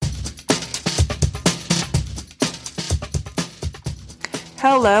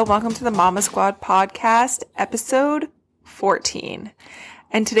Hello, welcome to the Mommasquad podcast, episode 14.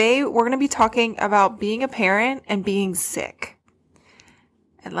 And today we're going to be talking about being a parent and being sick.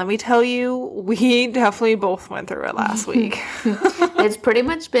 And let me tell you, we definitely both went through it last week. It's pretty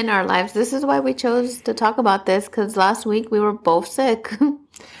much been our lives. This is why we chose to talk about this, because last week we were both sick.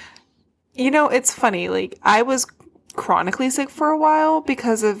 You know, it's funny. Like, I was chronically sick for a while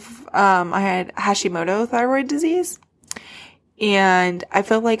because of, I had Hashimoto thyroid disease. And I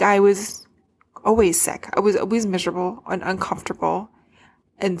felt like I was always sick. I was always miserable and uncomfortable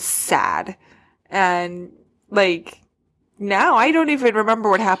and sad. And, like, now I don't even remember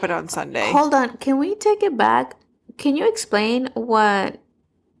what happened on Sunday. Hold on. Can we take it back? Can you explain what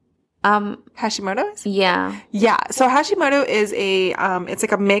Hashimoto is? Yeah. Yeah. So Hashimoto is it's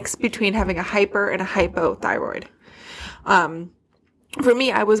like a mix between having a hyper and a hypothyroid. For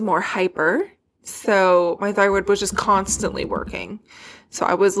me, I was more hyper. So my thyroid was just constantly working. So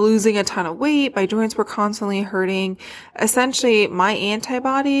I was losing a ton of weight. My joints were constantly hurting. Essentially, my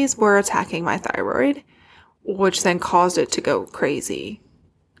antibodies were attacking my thyroid, which then caused it to go crazy.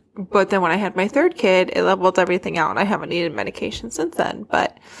 But then when I had my third kid, it leveled everything out, and I haven't needed medication since then.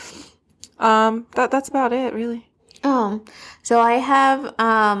 But that's about it, really. Oh, so I have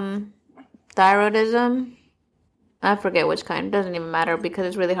thyroidism. I forget which kind. It doesn't even matter because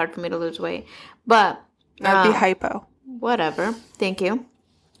it's really hard for me to lose weight. But that would be hypo. Whatever. Thank you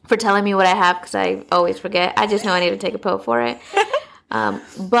for telling me what I have, because I always forget. I just know I need to take a pill for it.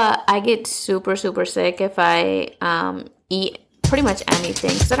 But I get super, super sick if I eat pretty much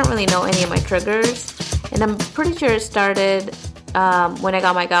anything, because I don't really know any of my triggers. And I'm pretty sure it started when I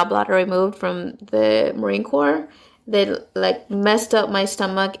got my gallbladder removed from the Marine Corps. They like messed up my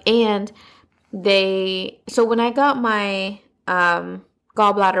stomach, and so when I got my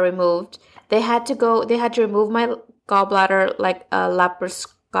gallbladder removed, they had to remove my gallbladder like a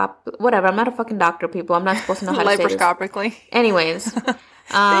laparoscopic, whatever. I'm not a fucking doctor, people. I'm not supposed to know how to say this. Laparoscopically. Anyways.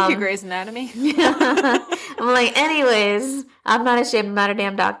 Thank you, Grey's Anatomy. I'm like, anyways, I'm not ashamed. I'm not a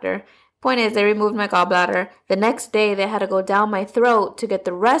damn doctor. Point is, they removed my gallbladder. The next day, they had to go down my throat to get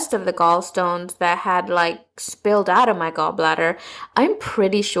the rest of the gallstones that had, like, spilled out of my gallbladder. I'm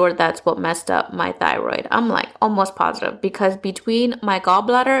pretty sure that's what messed up my thyroid. I'm, like, almost positive. Because between my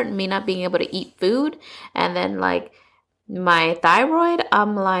gallbladder and me not being able to eat food, and then, like, my thyroid,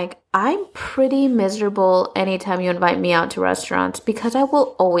 I'm like, I'm pretty miserable anytime you invite me out to restaurants, because I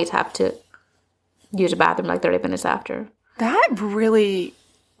will always have to use a bathroom, like, 30 minutes after. That really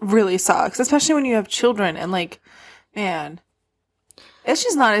sucks, especially when you have children, and like, man, it's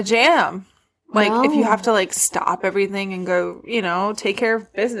just not a jam. Like, if you have to like stop everything and go, take care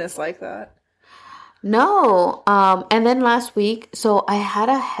of business like that. No. And then last week, so I had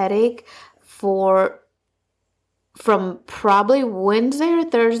a headache from probably Wednesday or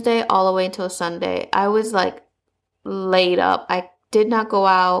Thursday all the way until Sunday. I was like laid up. I did not go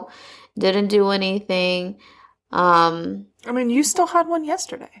out, didn't do anything. I mean, you still had one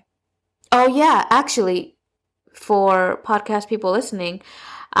yesterday. Oh, yeah. Actually, for podcast people listening,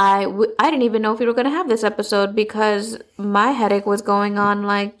 I didn't even know if we were going to have this episode, because my headache was going on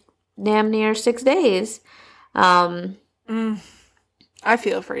like damn near 6 days. I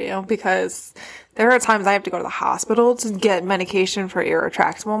feel for you, because there are times I have to go to the hospital to get medication for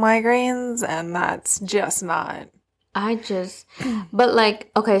irretractable migraines, and that's just not... But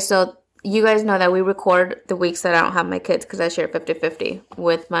like, okay, so... You guys know that we record the weeks that I don't have my kids, because I share 50-50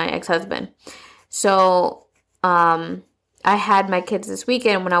 with my ex-husband. So, I had my kids this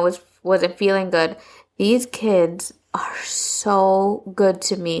weekend when I wasn't feeling good. These kids are so good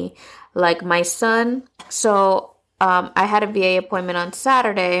to me. Like my son. So, I had a VA appointment on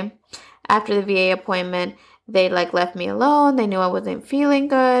Saturday. After the VA appointment, they like left me alone. They knew I wasn't feeling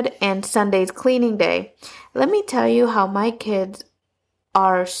good. And Sunday's cleaning day. Let me tell you how my kids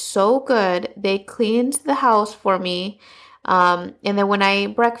are so good. They cleaned the house for me. And then when I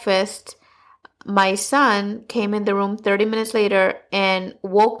ate breakfast, my son came in the room 30 minutes later and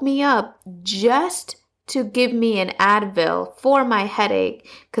woke me up just to give me an Advil for my headache,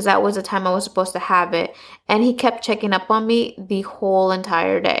 because that was the time I was supposed to have it. And he kept checking up on me the whole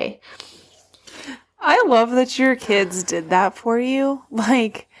entire day. I love that your kids did that for you.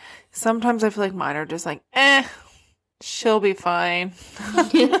 Like, sometimes I feel like mine are just like, she'll be fine.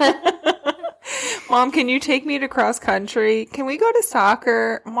 Mom, can you take me to cross country? Can we go to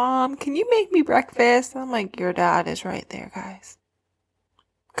soccer? Mom, can you make me breakfast? I'm like, your dad is right there, guys.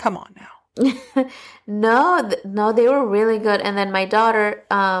 Come on now. No, they were really good. And then my daughter,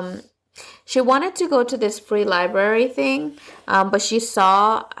 she wanted to go to this free library thing, but she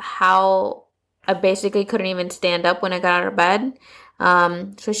saw how I basically couldn't even stand up when I got out of bed.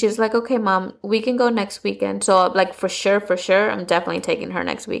 So she's like, okay, Mom, we can go next weekend. So like for sure, I'm definitely taking her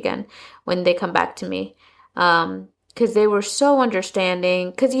next weekend when they come back to me. Because they were so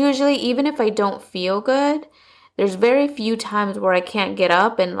understanding. Because usually, even if I don't feel good, there's very few times where I can't get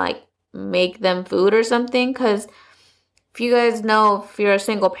up and like make them food or something. Because if you guys know, if you're a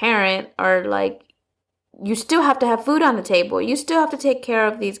single parent or like, you still have to have food on the table. You still have to take care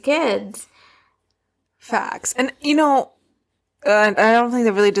of these kids. Facts. And, you know, I don't think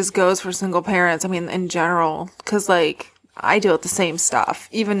that really just goes for single parents. I mean, in general, because, like, I deal with the same stuff,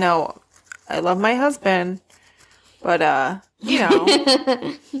 even though I love my husband, but, you know,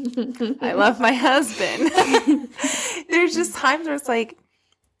 I love my husband. There's just times where it's like,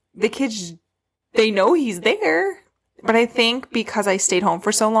 the kids, they know he's there, but I think because I stayed home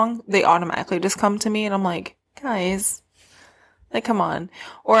for so long, they automatically just come to me, and I'm like, guys, like, come on.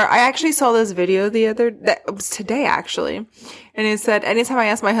 Or I actually saw this video that was today, actually. And it said, anytime I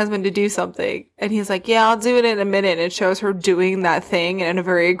ask my husband to do something, and he's like, yeah, I'll do it in a minute. And it shows her doing that thing in a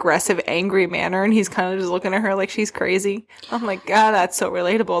very aggressive, angry manner. And he's kind of just looking at her like she's crazy. I'm like, God, that's so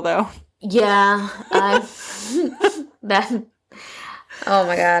relatable, though. Yeah. That, oh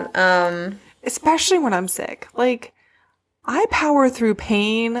my God. Especially when I'm sick. Like, I power through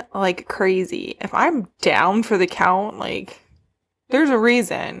pain like crazy. If I'm down for the count, like, there's a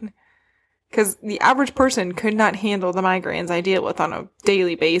reason. Because the average person could not handle the migraines I deal with on a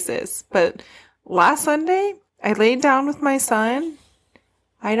daily basis. But last Sunday, I laid down with my son.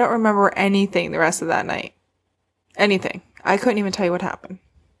 I don't remember anything the rest of that night. Anything. I couldn't even tell you what happened.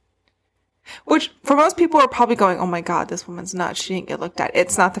 Which, for most people, are probably going, oh my God, this woman's nuts. She didn't get looked at.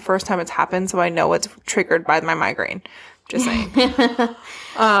 It's not the first time it's happened, so I know it's triggered by my migraine. Just saying.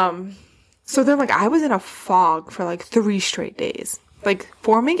 So then, like, I was in a fog for, like, 3 straight days. Like,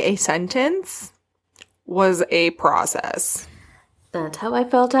 forming a sentence was a process. That's how I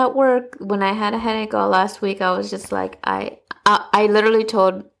felt at work. When I had a headache all last week, I was just like, I literally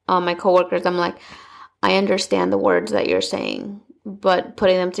told my coworkers, I'm like, I understand the words that you're saying, but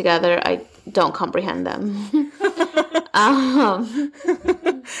putting them together, I don't comprehend them.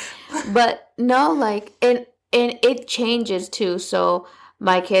 But no, like, and it changes too. So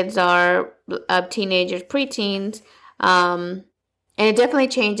my kids are teenagers, preteens, and it definitely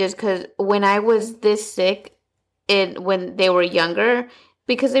changes because when I was this sick, when they were younger,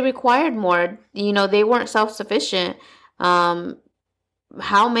 because they required more, you know, they weren't self-sufficient. How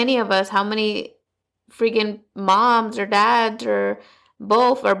many freaking moms or dads or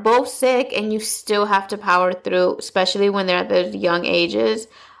both are both sick and you still have to power through, especially when they're at those young ages?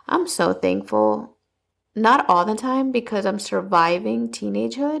 I'm so thankful. Not all the time because I'm surviving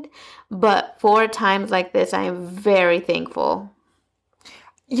teenagehood, but for times like this, I am very thankful.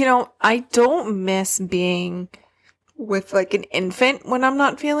 You know, I don't miss being with like an infant when I'm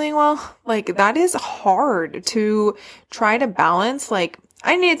not feeling well. Like, that is hard to try to balance. Like,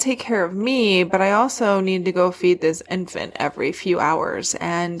 I need to take care of me, but I also need to go feed this infant every few hours.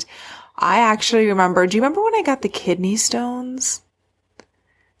 And I actually remember, do you remember when I got the kidney stones?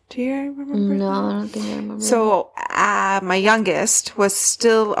 Do you remember? No, I don't think I remember. So, my youngest was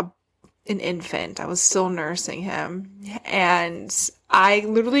still an infant. I was still nursing him. And I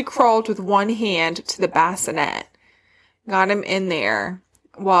literally crawled with one hand to the bassinet, got him in there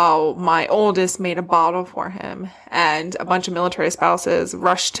while my oldest made a bottle for him. And a bunch of military spouses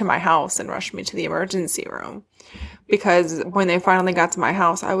rushed to my house and rushed me to the emergency room. Because when they finally got to my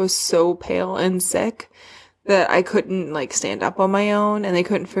house, I was so pale and sick that I couldn't, like, stand up on my own, and they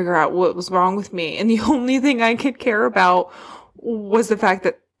couldn't figure out what was wrong with me. And the only thing I could care about was the fact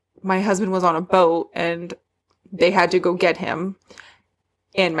that my husband was on a boat, and they had to go get him,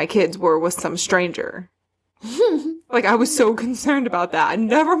 and my kids were with some stranger. Like, I was so concerned about that.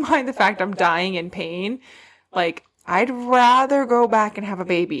 Never mind the fact I'm dying in pain. Like, I'd rather go back and have a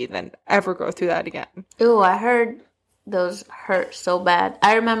baby than ever go through that again. Ooh, I heard those hurt so bad.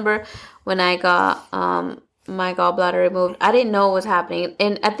 I remember when I got my gallbladder removed, I didn't know what was happening.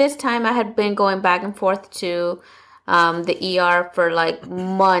 And at this time, I had been going back and forth to the ER for like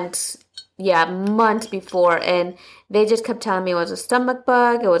months. Yeah, months before. And they just kept telling me it was a stomach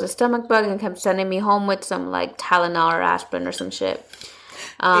bug. It was a stomach bug, and kept sending me home with some like Tylenol or aspirin or some shit.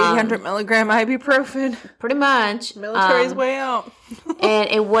 800 milligram ibuprofen. Pretty much. Military's way out. And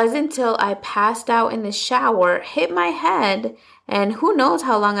it wasn't until I passed out in the shower, hit my head, and who knows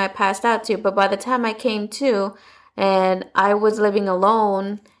how long I passed out to. But by the time I came to, and I was living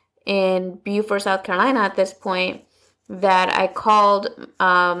alone in Beaufort, South Carolina at this point, that I called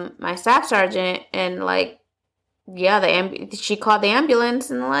my staff sergeant, and like, yeah, she called the ambulance,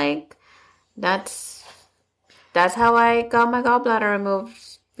 and like, that's That's how I got my gallbladder removed,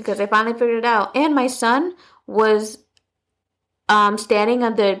 because I finally figured it out. And my son was standing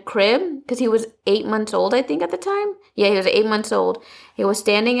at the crib, because he was 8 months old, I think, at the time. Yeah, he was 8 months old. He was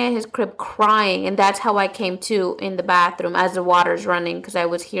standing at his crib crying, and that's how I came to in the bathroom as the water's running, because I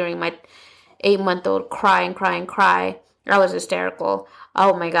was hearing my 8-month-old cry and cry and cry. I was hysterical.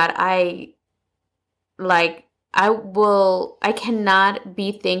 Oh my God. I cannot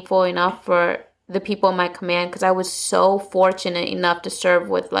be thankful enough for the people in my command, because I was so fortunate enough to serve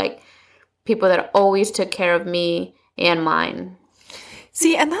with like people that always took care of me and mine.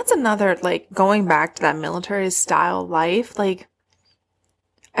 See, and that's another, like, going back to that military style life, like,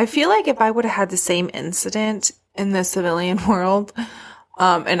 I feel like if I would have had the same incident in the civilian world,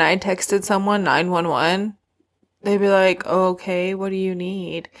 and I texted someone 911, they'd be like, oh, okay, what do you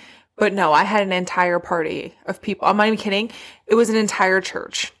need? But no, I had an entire party of people. I'm not even kidding. It was an entire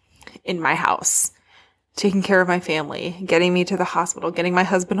church in my house, taking care of my family, getting me to the hospital, getting my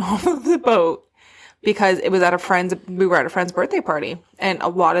husband off of the boat, because it was we were at a friend's birthday party, and a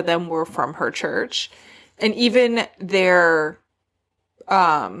lot of them were from her church. And even their,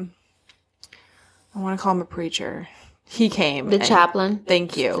 I want to call him a preacher. He came. The chaplain.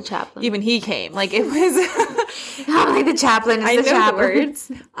 Thank you. The chaplain. Even he came. Like, it was... Not like the chaplain is the chaplain.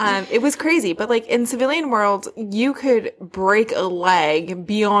 It was crazy. But, like, in civilian world, you could break a leg,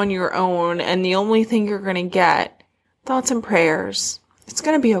 be on your own, and the only thing you're going to get, thoughts and prayers. It's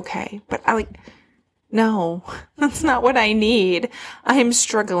going to be okay. But no, that's not what I need. I'm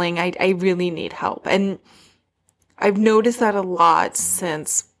struggling. I really need help. And I've noticed that a lot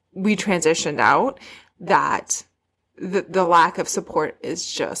since we transitioned out, that the lack of support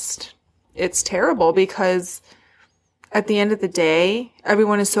is just, it's terrible, because at the end of the day,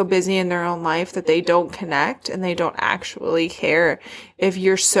 everyone is so busy in their own life that they don't connect, and they don't actually care if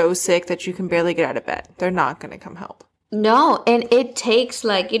you're so sick that you can barely get out of bed. They're not going to come help. No, and it takes,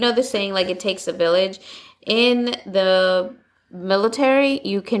 like, you know the saying, like, it takes a village. In the military,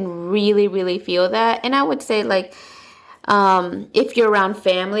 you can really, really feel that. And I would say, like, if you're around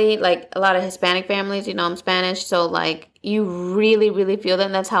family, like a lot of Hispanic families, you know, I'm Spanish, so, like, you really, really feel that.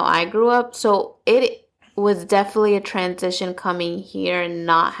 And that's how I grew up. So it was definitely a transition coming here and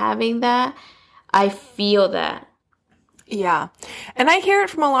not having that. I feel that. Yeah. And I hear it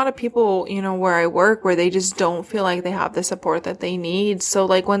from a lot of people, you know, where I work, where they just don't feel like they have the support that they need. So,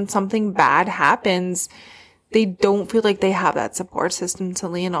 like, when something bad happens, they don't feel like they have that support system to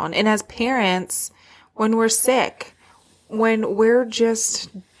lean on. And as parents, when we're sick, when we're just,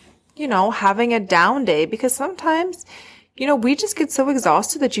 you know, having a down day, because sometimes, you know, we just get so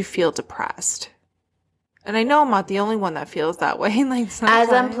exhausted that you feel depressed. And I know I'm not the only one that feels that way. Like, sometimes.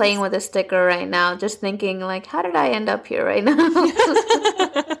 As I'm playing with a sticker right now, just thinking, like, how did I end up here right now?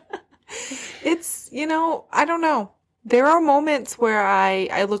 It's, you know, I don't know. There are moments where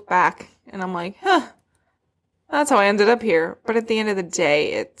I look back and I'm like, that's how I ended up here. But at the end of the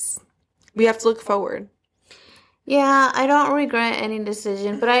day, we have to look forward. Yeah, I don't regret any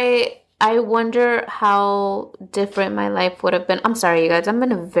decision, but I wonder how different my life would have been. I'm sorry, you guys. I'm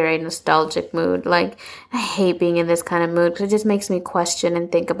in a very nostalgic mood. Like, I hate being in this kind of mood because it just makes me question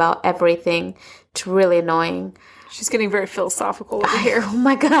and think about everything. It's really annoying. She's getting very philosophical over here. Oh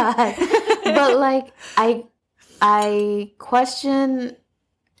my God. But, like, I question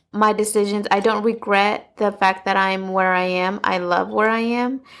my decisions. I don't regret the fact that I'm where I am. I love where I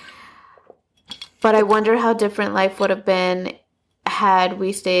am. But I wonder how different life would have been had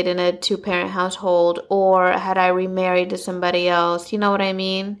we stayed in a 2-parent household, or had I remarried to somebody else. You know what I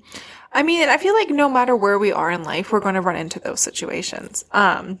mean? I mean, I feel like no matter where we are in life, we're going to run into those situations.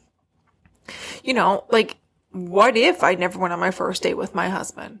 You know, like, what if I never went on my first date with my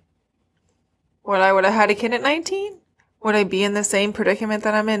husband? Would I have had a kid at 19? Would I be in the same predicament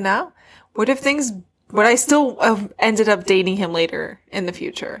that I'm in now? Would I still have ended up dating him later in the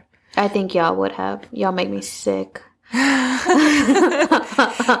future? I think y'all would have. Y'all make me sick.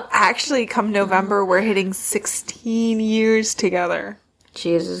 Actually, come November, we're hitting 16 years together.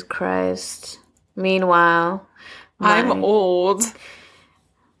 Jesus Christ. Meanwhile, I'm old.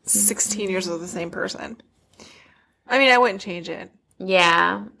 16 years with the same person. I mean, I wouldn't change it.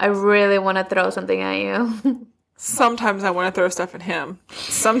 Yeah, I really want to throw something at you. Sometimes I want to throw stuff at him.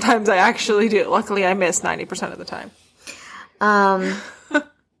 Sometimes I actually do. Luckily, I miss 90% of the time.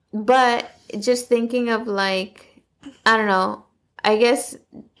 But just thinking of, like, I don't know, I guess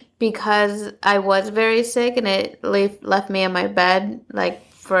because I was very sick and it left me in my bed, like,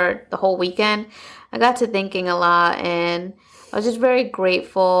 for the whole weekend, I got to thinking a lot, and I was just very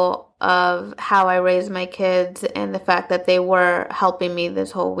grateful of how I raised my kids and the fact that they were helping me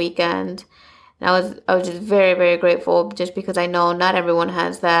this whole weekend. And I was just very, very grateful just because I know not everyone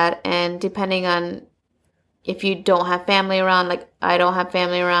has that. And depending on if you don't have family around, like I don't have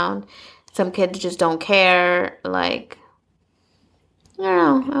family around, some kids just don't care. Like, I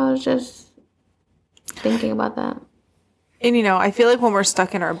don't know. I was just thinking about that. And, you know, I feel like when we're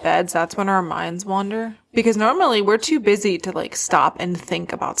stuck in our beds, that's when our minds wander. Because normally we're too busy to, like, stop and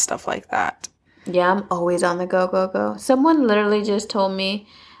think about stuff like that. Yeah, I'm always on the go, go, go. Someone literally just told me,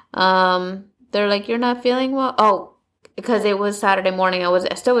 they're like, you're not feeling well? Oh, because it was Saturday morning.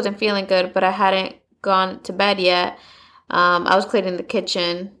 I still wasn't feeling good, but I hadn't gone to bed yet. I was cleaning the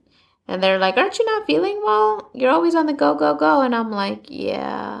kitchen. And they're like, aren't you not feeling well? You're always on the go, go, go. And I'm like,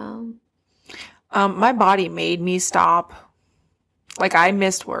 yeah. My body made me stop. Like, I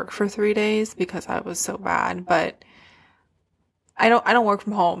missed work for 3 days because I was so bad, but I don't work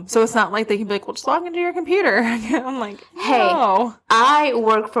from home. So it's not like they can be like, well, just log into your computer. I'm like, hey, no. I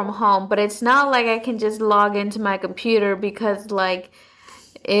work from home, but it's not like I can just log into my computer because, like,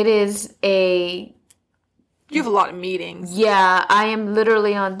 it is a... You have a lot of meetings. Yeah, I am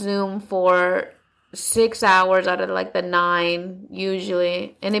literally on Zoom for 6 hours out of, like, the 9,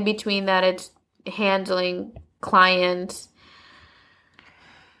 usually. And in between that, it's handling clients.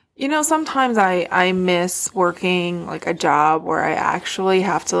 You know, sometimes I miss working, like, a job where I actually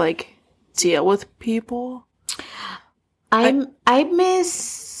have to, like, deal with people. I miss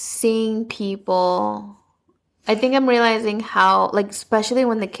seeing people. I think I'm realizing how, like, especially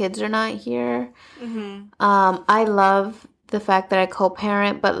when the kids are not here. Mm-hmm. I love the fact that I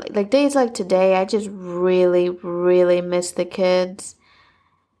co-parent, but, like, days like today, I just really, really miss the kids.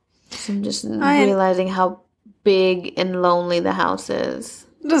 So I'm just realizing how big and lonely the house is.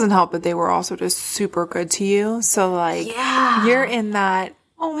 It doesn't help that they were also just super good to you. So, like, you're in that,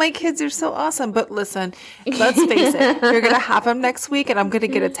 oh, my kids are so awesome. But listen, let's face it. You're going to have them next week, and I'm going to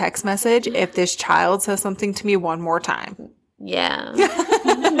get a text message if this child says something to me one more time. Yeah.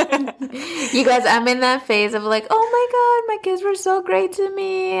 You guys, I'm in that phase of like, oh, my God, my kids were so great to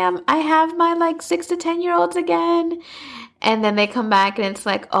me. I have my, like, 6 to 10-year-olds again. And then they come back, and it's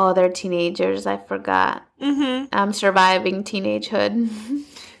like, oh, they're teenagers. I forgot. Mm-hmm. I'm surviving teenagehood.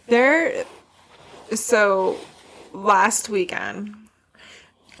 So last weekend,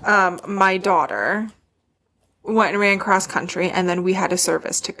 my daughter went and ran cross country, and then we had a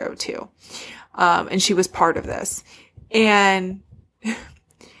service to go to. And she was part of this. And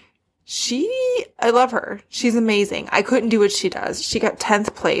I love her. She's amazing. I couldn't do what she does. She got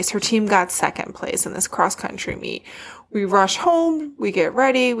 10th place. Her team got 2nd place in this cross country meet. We rush home. We get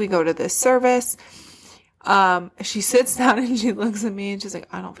ready. We go to this service. She sits down and she looks at me and she's like,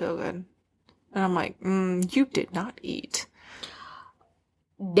 I don't feel good. And I'm like, you did not eat.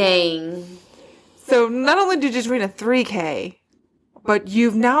 Dang. So not only did you just run a 3K, but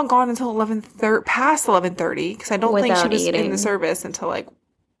you've now gone until past 11:30, because I don't think she was in the service until like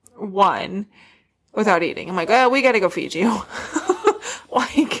 1 without eating. I'm like, oh, we got to go feed you.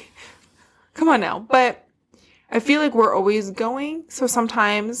 Like, come on now. But I feel like we're always going. So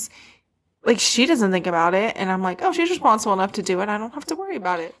sometimes, like, she doesn't think about it. And I'm like, oh, she's responsible enough to do it. I don't have to worry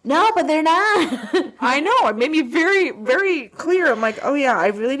about it. No, but they're not. I know. It made me very, very clear. I'm like, oh, yeah, I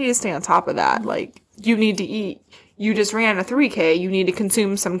really need to stay on top of that. Like, you need to eat. You just ran a 3K. You need to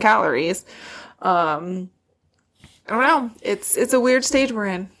consume some calories. I don't know. It's a weird stage we're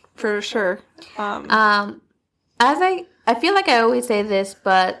in, for sure. As I feel like I always say this,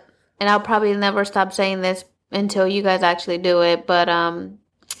 but, and I'll probably never stop saying this until you guys actually do it, but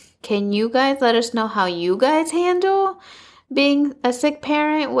can you guys let us know how you guys handle being a sick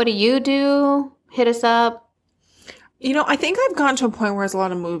parent? What do you do? Hit us up. You know, I think I've gotten to a point where it's a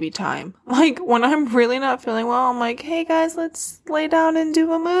lot of movie time. Like, when I'm really not feeling well, I'm like, hey guys, let's lay down and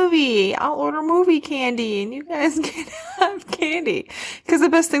do a movie. I'll order movie candy and you guys can have candy. Because the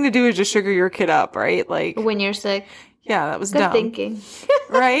best thing to do is just sugar your kid up, right? Like, when you're sick. Yeah, that was Good dumb. thinking.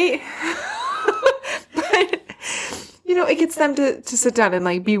 Right? But, you know, it gets them to sit down and,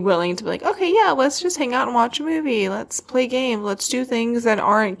 like, be willing to be like, okay, yeah, let's just hang out and watch a movie. Let's play games. Let's do things that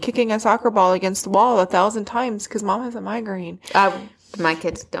aren't kicking a soccer ball against the wall 1,000 times because mom has a migraine. My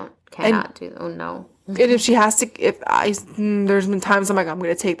kids cannot do. Oh no. And if she has to, there's been times I'm like, I'm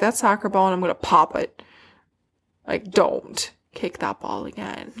going to take that soccer ball and I'm going to pop it. Like, don't kick that ball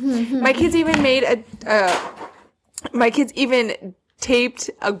again. My kids even taped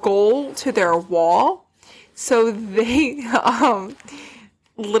a goal to their wall. So they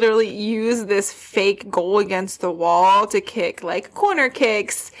literally use this fake goal against the wall to kick, like, corner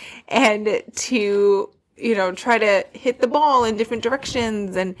kicks and to, you know, try to hit the ball in different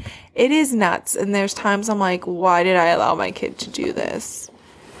directions. And it is nuts. And there's times I'm like, why did I allow my kid to do this?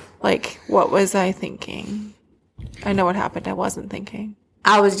 Like, what was I thinking? I know what happened. I wasn't thinking.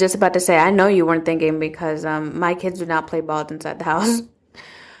 I was just about to say, I know you weren't thinking because my kids do not play ball inside the house.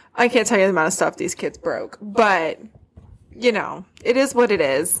 I can't tell you the amount of stuff these kids broke, but, you know, it is what it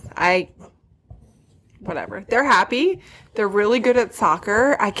is. Whatever. They're happy. They're really good at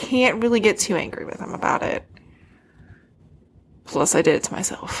soccer. I can't really get too angry with them about it. Plus, I did it to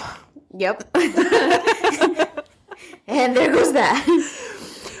myself. Yep. And there goes that.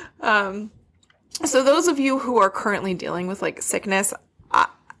 So those of you who are currently dealing with, like, sickness,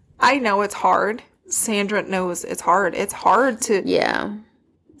 I know it's hard. Sandra knows it's hard. It's hard to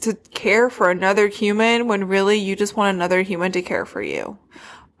care for another human when really you just want another human to care for you.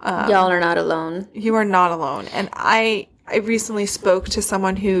 Y'all are not alone. You are not alone. And I recently spoke to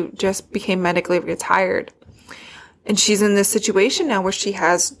someone who just became medically retired. And she's in this situation now where she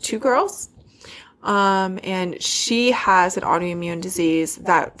has 2 girls. And she has an autoimmune disease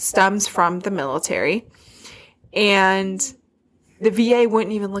that stems from the military. And the VA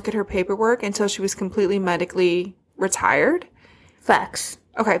wouldn't even look at her paperwork until she was completely medically retired. Facts.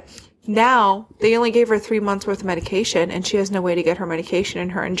 Okay. Now, they only gave her 3 months worth of medication, and she has no way to get her medication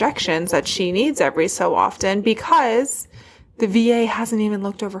and her injections that she needs every so often because the VA hasn't even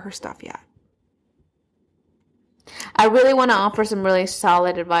looked over her stuff yet. I really want to offer some really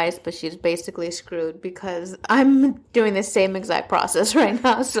solid advice, but she's basically screwed because I'm doing the same exact process right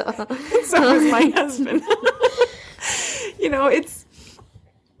now. So is my husband. You know, it's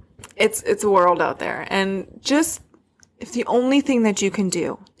a world out there, and just if the only thing that you can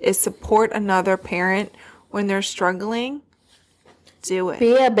do is support another parent when they're struggling, do it.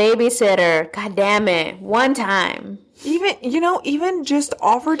 Be a babysitter. God damn it. One time. Even just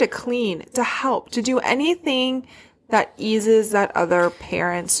offer to clean, to help, to do anything that eases that other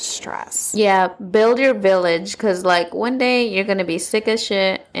parent's stress. Yeah, build your village, because, like, one day you're going to be sick as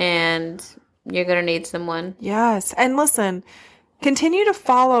shit and you're going to need someone. Yes. And listen, continue to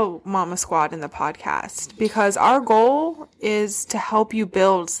follow Mommasquad in the podcast because our goal is to help you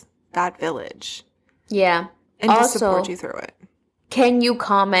build that village. Yeah. And to support you through it. Can you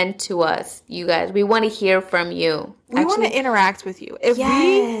comment to us, you guys? We want to hear from you. We want to interact with you.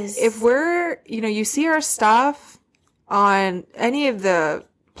 If we're, you see our stuff on any of the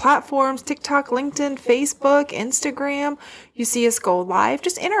platforms, TikTok, LinkedIn, Facebook, Instagram, you see us go live,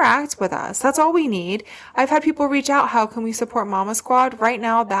 just interact with us. That's all we need. I've had people reach out, how can we support Mommasquad? Right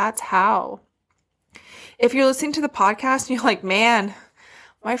now, that's how. If you're listening to the podcast and you're like, man,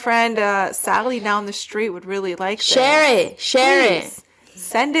 my friend Sally down the street would really like this. Share it.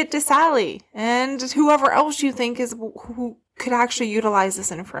 Send it to Sally and whoever else you think is who could actually utilize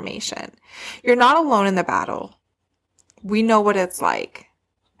this information. You're not alone in the battle. We know what it's like.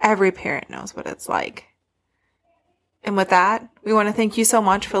 Every parent knows what it's like. And with that, we want to thank you so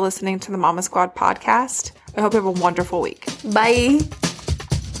much for listening to the Mommasquad podcast. I hope you have a wonderful week. Bye.